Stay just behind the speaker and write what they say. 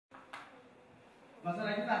Và sau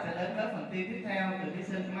đây chúng ta sẽ đến với phần thi tiếp theo từ thí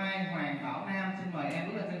sinh Mai Hoang Bảo Nam. Xin mời em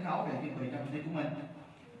bước lên sân khấu để chuẩn bị cho phần thi của mình.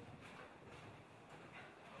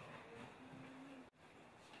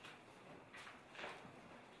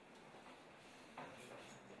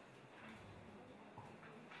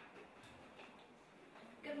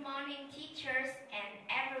 Good morning, teachers and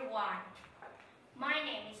everyone. My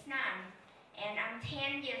name is Nan, and I'm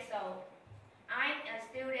 10 years old. I'm a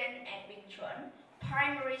student at Vòng Chung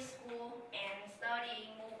Primary School and studying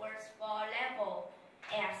Movers 4 level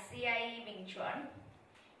at CIE Vòng Chung.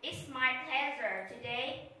 It's my pleasure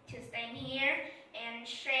today to stand here and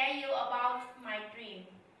share you about my dream.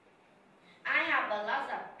 I have a lot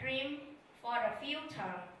of dreams for the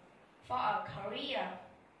future, for a career.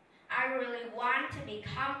 I really want to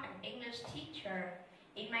become an English teacher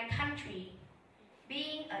in my country.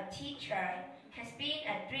 Being a teacher has been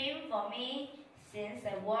a dream for me since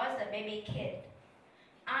I was a baby kid.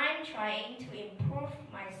 I'm trying to improve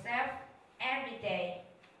myself every day.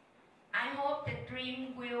 I hope the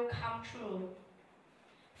dream will come true.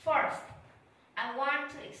 First, I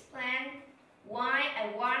want to explain why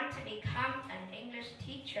I want to become an English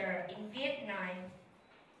teacher in Vietnam.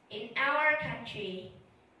 In our country,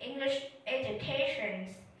 English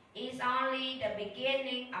education is only the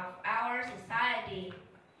beginning of our society.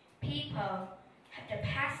 People have the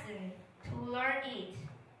passion to learn it.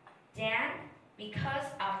 Then, because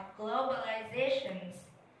of globalizations,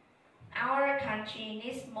 our country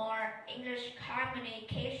needs more English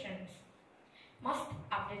communications. Most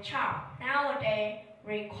of the jobs nowadays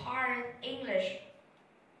require English.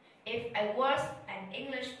 If I was an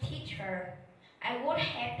English teacher, I would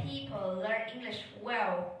help people learn English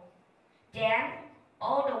well. Then,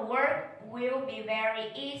 all the work will be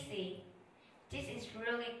very easy. This is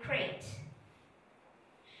really great.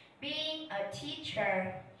 Being a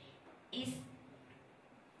teacher is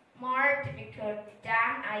more difficult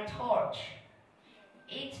than I thought.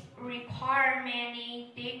 It requires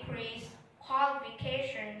many degrees,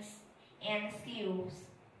 qualifications, and skills.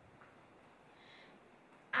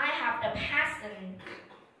 I have the passion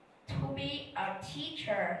to be a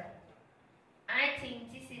teacher. I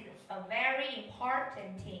think this is a very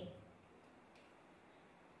important thing.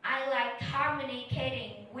 I like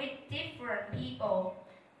communicating with different people,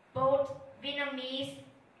 both Vietnamese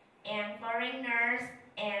and foreigners,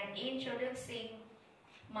 and introducing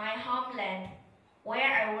my homeland,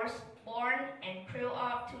 where I was born and grew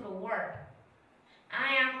up, to the world.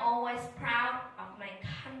 I am always proud of my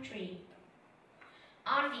country.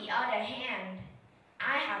 On the other hand,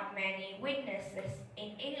 I have many weaknesses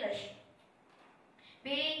in English.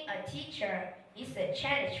 Being a teacher is a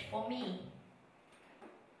challenge for me.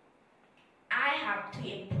 I have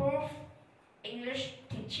to improve English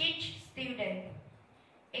to teach students.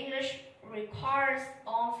 English requires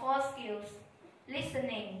all 4 skills: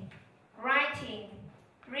 listening, writing,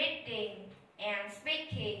 reading, and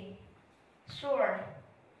speaking. Sure,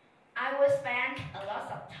 I will spend a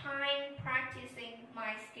lot of time practicing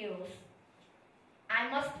my skills. I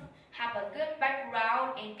must have a good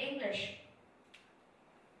background in English.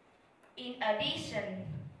 In addition,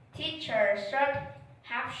 teachers should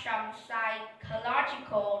have some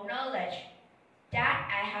psychological knowledge that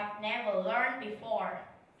I have never learned before.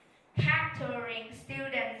 Capturing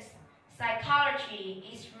students' psychology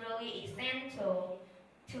is really essential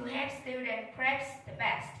to help students grasp the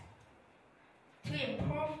best. To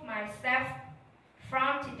improve myself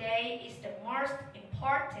from today is the most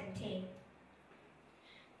important thing.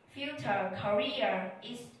 Future career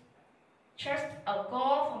is just a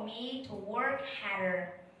goal for me to work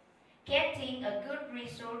harder. Getting a good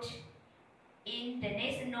result in the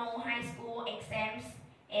national high school exams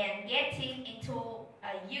and getting into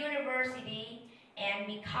a university and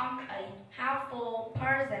become a helpful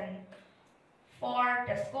person for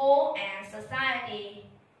the school and society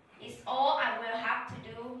is all I will have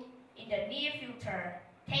to do in the near future.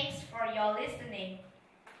 Thanks for your listening.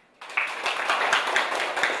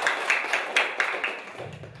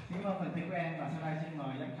 Xin mời phần thi của em, và sau đây xin mời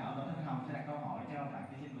giám khảo Đỗ Thanh Hồng sẽ đặt câu hỏi cho bạn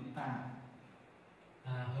thí sinh của chúng ta.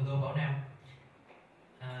 Hello, Bảo Nam.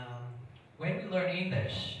 When we learn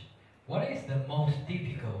English, what is the most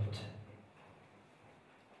difficult?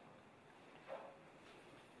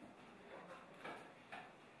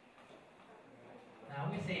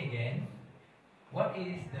 Now we say again, what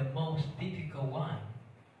is the most difficult one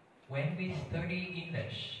when we study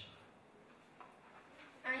English?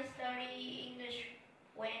 I studied English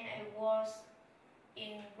when I was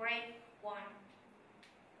in grade 1.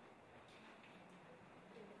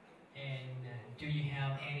 And do you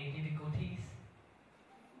have any difficulties?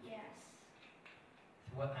 Yes.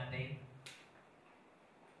 So what are they?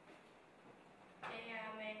 They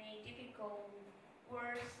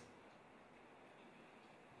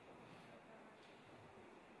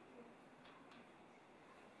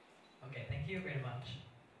you very much.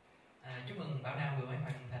 Chúc mừng Bảo Nam vừa mới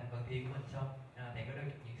hoàn thành phần thi của mình xong. Thầy có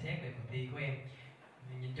được nhận xét về phần thi của em.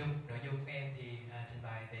 Nhìn chung nội dung của em thì trình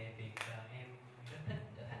bày về việc em rất thích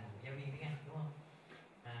trở thành một giáo viên tiếng Anh, đúng không?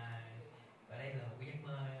 Và đây là một cái giấc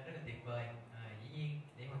mơ rất là tuyệt vời. Dĩ nhiên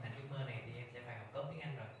để hoàn thành giấc mơ này thì em sẽ phải học tốt tiếng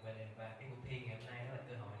Anh rồi, và cái cuộc thi ngày hôm nay đó là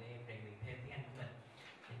cơ hội để em rèn luyện thêm tiếng Anh của mình.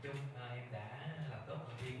 Nhìn chung em đã làm tốt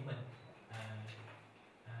phần thi của mình.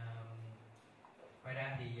 Ngoài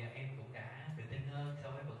ra thì em cũng đã tự tin hơn so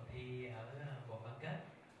với phần thi ở vòng bán kết,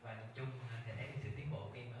 và nhìn chung thầy thấy sự tiến bộ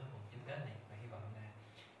của em ở vòng chung kết này, và hy vọng là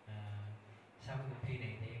sau cái cuộc thi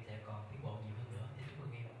này thì em sẽ còn tiến bộ nhiều hơn nữa. Xin chúc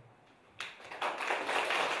mừng em.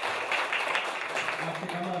 Xin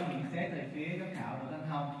cảm ơn nhận xét từ phía giám khảo Đỗ Thanh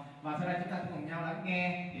Hồng. Và sau đây chúng ta sẽ cùng nhau lắng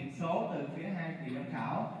nghe điểm số từ phía hai vị giám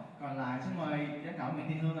khảo. Còn lại xin mời giám khảo Nguyễn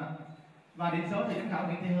Thị Hương ạ. Và điểm số từ giám khảo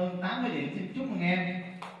Nguyễn Thị Hương 80 điểm, xin chúc mừng em.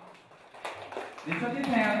 Điểm số tiếp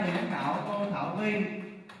theo từ giám khảo cô Thảo Vi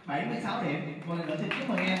 76 điểm. Một lần nữa xin chúc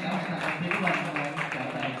mừng em đã